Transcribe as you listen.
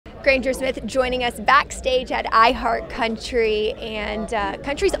Granger Smith joining us backstage at iHeartCountry, and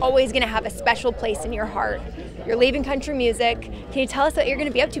country's always going to have a special place in your heart. You're leaving country music. Can you tell us what you're going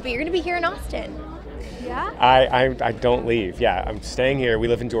to be up to? But you're going to be here in Austin. Yeah? I don't leave. Yeah, I'm staying here. We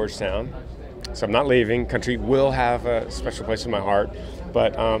live in Georgetown, so I'm not leaving. Country will have a special place in my heart,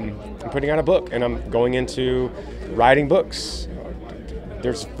 but I'm putting out a book, and I'm going into writing books.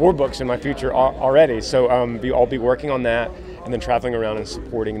 There's 4 books in my future already, so I'll be working on that and then traveling around and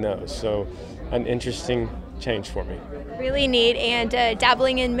supporting those. So an interesting change for me. Really neat, and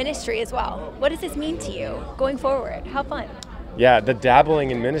dabbling in ministry as well. What does this mean to you going forward? How fun? Yeah, the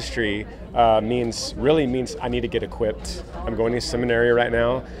dabbling in ministry means I need to get equipped. I'm going to seminary right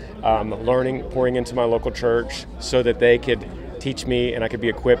now, learning, pouring into my local church so that they could teach me and I could be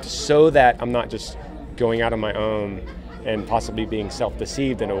equipped so that I'm not just going out on my own and possibly being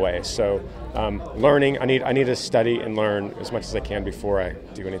self-deceived in a way. So learning, I need to study and learn as much as I can before I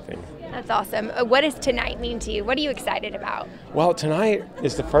do anything. That's awesome. What does tonight mean to you? What are you excited about? Well, tonight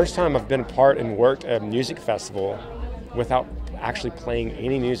is the first time I've been a part and worked at a music festival without actually playing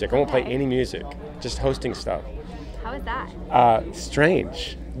any music. I won't play any music, just hosting stuff. How is that?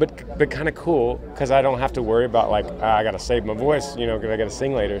 Strange, but kind of cool, because I don't have to worry about I gotta save my voice, because I gotta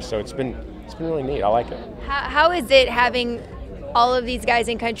sing later. So it's been really neat. I like it. How is it having all of these guys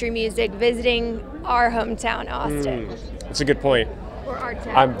in country music visiting our hometown, Austin? That's a good point. Or our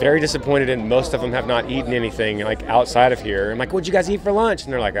town. I'm very disappointed, and most of them have not eaten anything outside of here. I'm like, what'd you guys eat for lunch?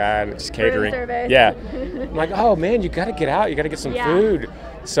 And they're like, just catering. Room service. Yeah. I'm like, oh man, you gotta get out. You gotta get some food.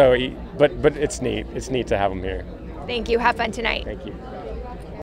 So, but it's neat. It's neat to have them here. Thank you. Have fun tonight. Thank you.